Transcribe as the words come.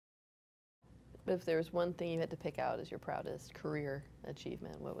If there was one thing you had to pick out as your proudest career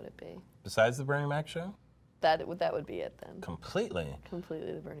achievement, what would it be? Besides the Bernie Mac show? That would be it then. Completely.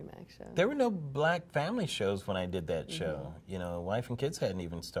 Completely the Bernie Mac show. There were no black family shows when I did that show. You know, Wife and Kids hadn't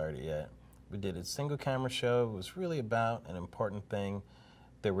even started yet. We did a single camera show. It was really about an important thing.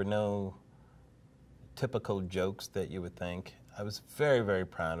 There were no typical jokes that you would think. I was very, very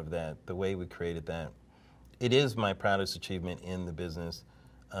proud of that, the way we created that. It is my proudest achievement in the business.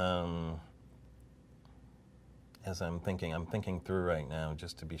 As I'm thinking through right now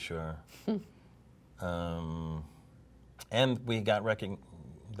just to be sure. And we got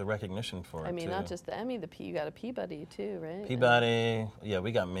the recognition for it, I mean, too. not just the Emmy, you got a Peabody, too, right? Peabody, yeah,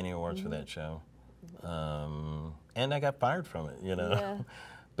 we got many awards for that show. And I got fired from it, you know. Yeah.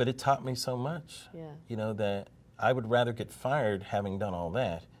 But it taught me so much, you know, that I would rather get fired having done all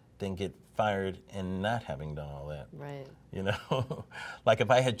that than get fired and not having done all that. Right. You know? Like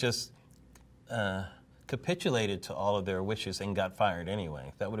if I had just capitulated to all of their wishes and got fired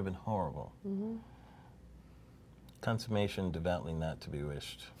anyway, that would have been horrible. Consummation devoutly not to be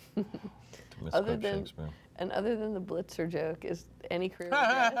wished. To misquote Shakespeare. And other than the Blitzer joke, is any career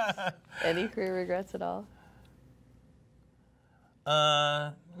regrets? Any career regrets at all?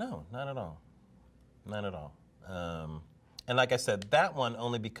 No, not at all. Not at all. And like I said, that one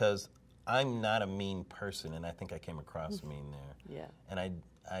only because I'm not a mean person, and I think I came across mean there. Yeah. And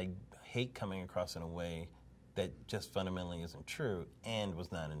I hate coming across in a way that just fundamentally isn't true and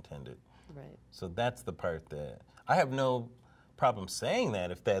was not intended. Right. So that's the part that I have no problem saying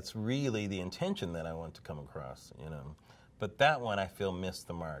that if that's really the intention that I want to come across, you know. But that one I feel missed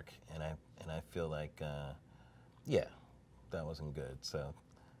the mark, and I feel like, yeah, that wasn't good. So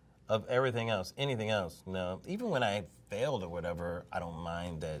of everything else, anything else, no. Even when I failed or whatever, I don't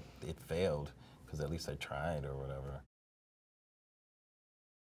mind that it failed because at least I tried or whatever.